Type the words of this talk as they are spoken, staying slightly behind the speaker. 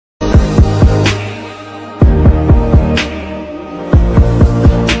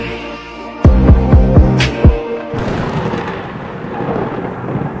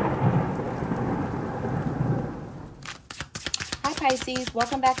Pisces,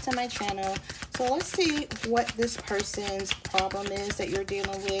 welcome back to my channel. So let's see what this person's problem is that you're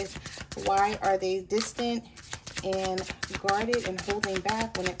dealing with. Why are they distant and guarded and holding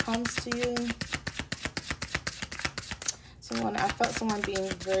back when it comes to you? I felt someone being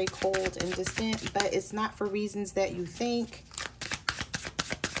very cold and distant, but it's not for reasons that you think.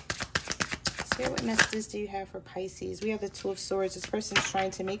 Spirit, what messages do you have for Pisces? We have the Two of Swords. This person's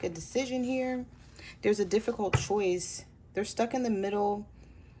trying to make a decision here. There's a difficult choice. They're stuck in the middle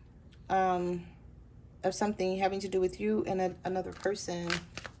of something having to do with you and another person. All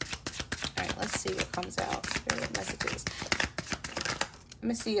right, let's see what comes out. Spirit messages. Let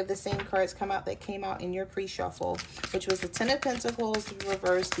me see if the same cards come out that came out in your pre-shuffle, which was the Ten of Pentacles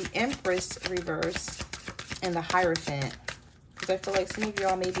reversed, the Empress reversed, and the Hierophant. Because I feel like some of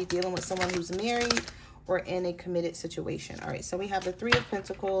y'all may be dealing with someone who's married or in a committed situation. All right, so we have the Three of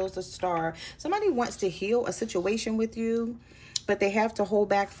Pentacles, the Star. Somebody wants to heal a situation with you, but they have to hold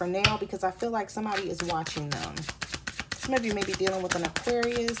back for now because I feel like somebody is watching them. Some of you may be dealing with an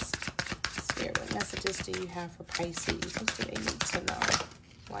Aquarius. Spirit, what messages do you have for Pisces? What do they need to know?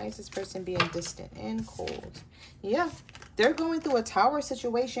 Why is this person being distant and cold? Yeah, they're going through a tower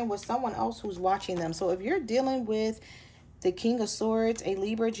situation with someone else who's watching them. So if you're dealing with the King of Swords, a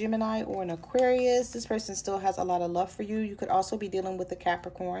Libra, Gemini, or an Aquarius, this person still has a lot of love for you. You could also be dealing with the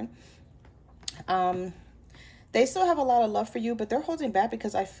Capricorn. They still have a lot of love for you, but they're holding back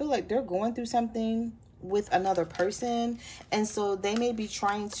because I feel like they're going through something with another person. And so they may be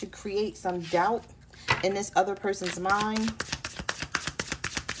trying to create some doubt in this other person's mind.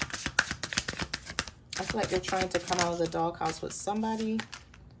 I feel like they're trying to come out of the doghouse with somebody,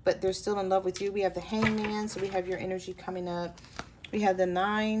 but they're still in love with you. We have the Hangman, so we have your energy coming up. We have the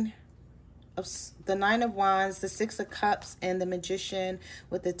Nine of Wands, the Six of Cups, and the Magician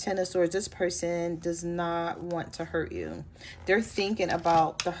with the Ten of Swords. This person does not want to hurt you. They're thinking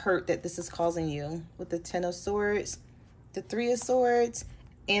about the hurt that this is causing you with the Ten of Swords, the Three of Swords,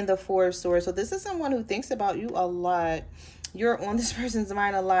 and the Four of Swords. So this is someone who thinks about you a lot. You're on this person's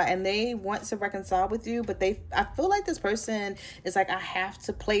mind a lot, and they want to reconcile with you, but I feel like this person is like, I have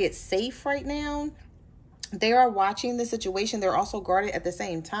to play it safe right now. They are watching the situation. They're also guarded at the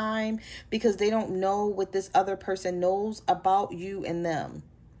same time because they don't know what this other person knows about you and them.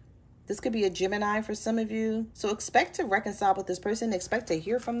 This could be a Gemini for some of you. So expect to reconcile with this person. Expect to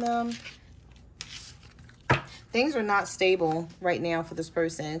hear from them. Things are not stable right now for this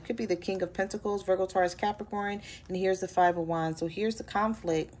person. It could be the King of Pentacles, Virgo, Taurus, Capricorn, and here's the Five of Wands. So here's the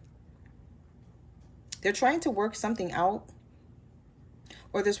conflict. They're trying to work something out,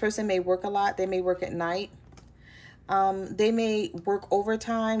 or this person may work a lot. They may work at night. They may work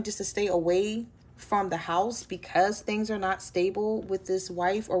overtime just to stay away from the house because things are not stable with this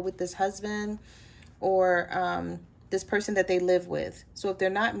wife or with this husband or this person that they live with. So if they're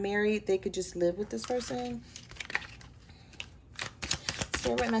not married, they could just live with this person.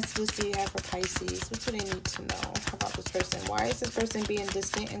 So what messages do you have for Pisces? What do they need to know about this person? Why is this person being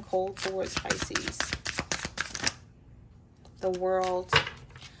distant and cold towards Pisces? The World.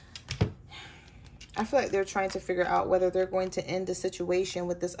 I feel like they're trying to figure out whether they're going to end the situation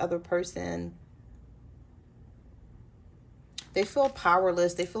with this other person. They feel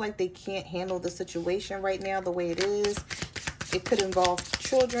powerless. They feel like they can't handle the situation right now the way it is. It could involve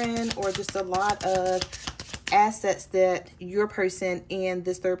children or just a lot of assets that your person and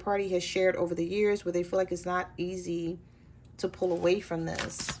this third party has shared over the years, where they feel like it's not easy to pull away from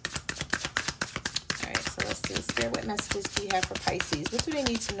this. All right, so let's see. Spirit, what messages do you have for Pisces? What do they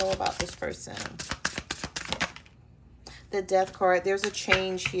need to know about this person? The Death card. There's a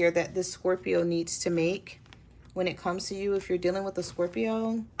change here that this Scorpio needs to make when it comes to you. If you're dealing with a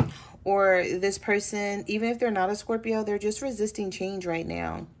Scorpio, or this person, even if they're not a Scorpio, they're just resisting change right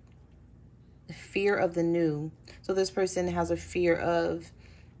now. Fear of the new. So this person has a fear of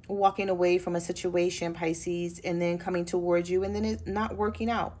walking away from a situation, Pisces, and then coming towards you and then it not working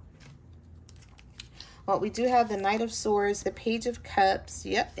out. Well, we do have the Knight of Swords, the Page of Cups.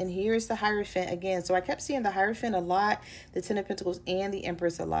 Yep, and here's the Hierophant again. So I kept seeing the Hierophant a lot, the Ten of Pentacles, and the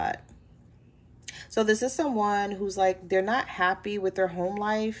Empress a lot. So this is someone who's like, they're not happy with their home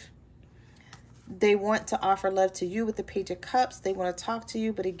life. They want to offer love to you with the Page of Cups. They want to talk to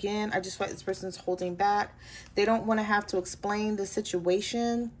you. But again, I just feel like this person's holding back. They don't want to have to explain the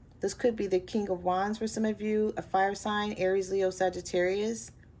situation. This could be the King of Wands for some of you, a fire sign, Aries, Leo,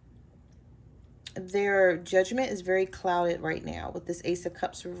 Sagittarius. Their judgment is very clouded right now with this Ace of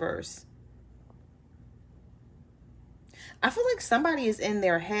Cups reverse. I feel like somebody is in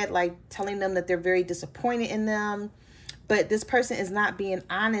their head, like telling them that they're very disappointed in them. But this person is not being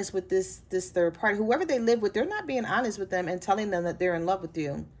honest with this third party. Whoever they live with, they're not being honest with them and telling them that they're in love with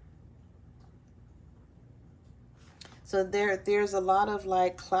you. So there's a lot of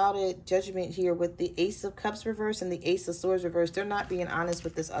like clouded judgment here with the Ace of Cups reverse and the Ace of Swords reverse. They're not being honest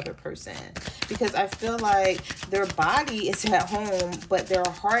with this other person, because I feel like their body is at home, but their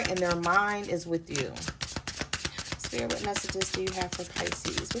heart and their mind is with you. Spirit, what messages do you have for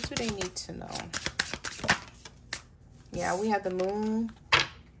Pisces? What do they need to know? Yeah, we have the Moon.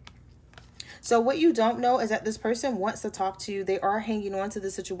 So what you don't know is that this person wants to talk to you. They are hanging on to the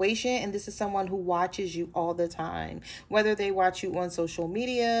situation, and this is someone who watches you all the time. Whether they watch you on social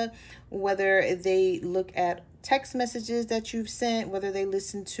media, whether they look at text messages that you've sent, whether they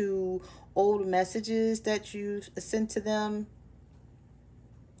listen to old messages that you've sent to them.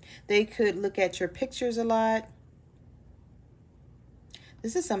 They could look at your pictures a lot.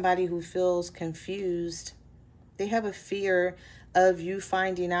 This is somebody who feels confused. They have a fear of you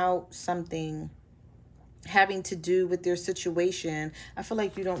finding out something having to do with their situation. I feel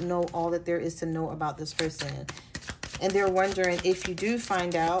like you don't know all that there is to know about this person. And they're wondering, if you do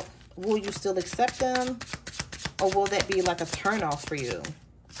find out, will you still accept them? Or will that be like a turnoff for you?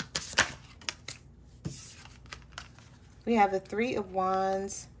 We have the Three of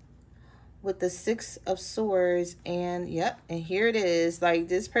Wands with the Six of Swords. And yep, and here it is. Like,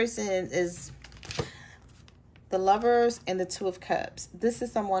 this person is the Lovers and the Two of Cups. This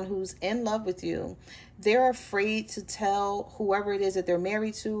is someone who's in love with you. They're afraid to tell whoever it is that they're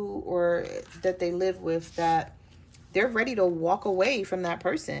married to or that they live with that they're ready to walk away from that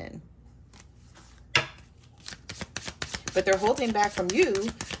person. But they're holding back from you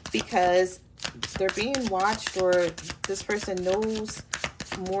because they're being watched, or this person knows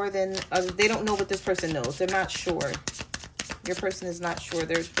more than they don't know what this person knows. They're not sure. Your person is not sure.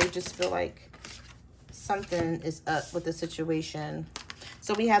 They just feel like something is up with the situation.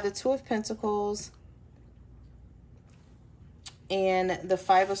 So we have the Two of Pentacles and the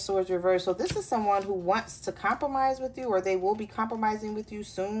Five of Swords reversed. So this is someone who wants to compromise with you, or they will be compromising with you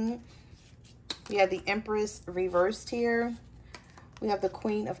soon. We have the Empress reversed here. We have the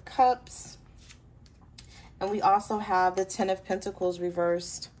Queen of Cups. And we also have the Ten of Pentacles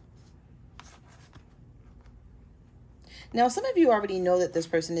reversed. Now, some of you already know that this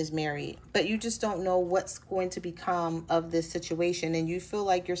person is married, but you just don't know what's going to become of this situation. And you feel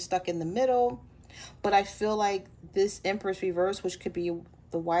like you're stuck in the middle. But I feel like this Empress reverse, which could be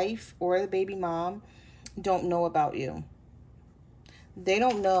the wife or the baby mom, don't know about you. They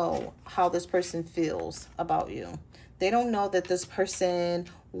don't know how this person feels about you. They don't know that this person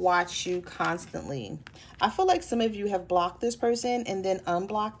watches you constantly. I feel like some of you have blocked this person and then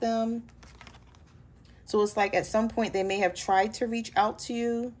unblocked them. So it's like at some point they may have tried to reach out to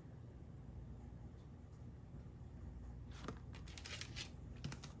you.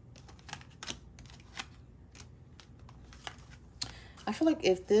 I feel like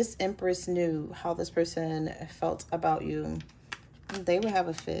if this Empress knew how this person felt about you, they would have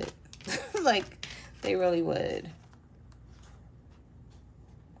a fit. Like, they really would.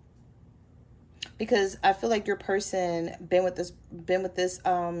 Because I feel like your person been with this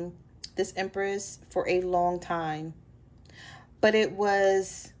Empress for a long time. But it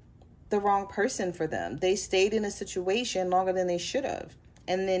was the wrong person for them. They stayed in a situation longer than they should have.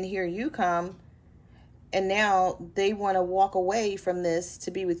 And then here you come, and now they want to walk away from this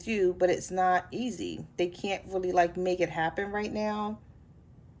to be with you, but it's not easy. They can't really like make it happen right now.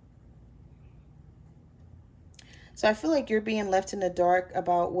 So I feel like you're being left in the dark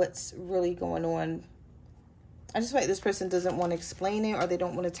about what's really going on. I just feel like this person doesn't want to explain it, or they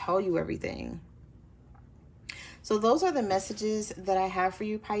don't want to tell you everything. So those are the messages that I have for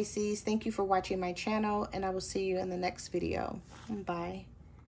you, Pisces. Thank you for watching my channel, and I will see you in the next video. Bye.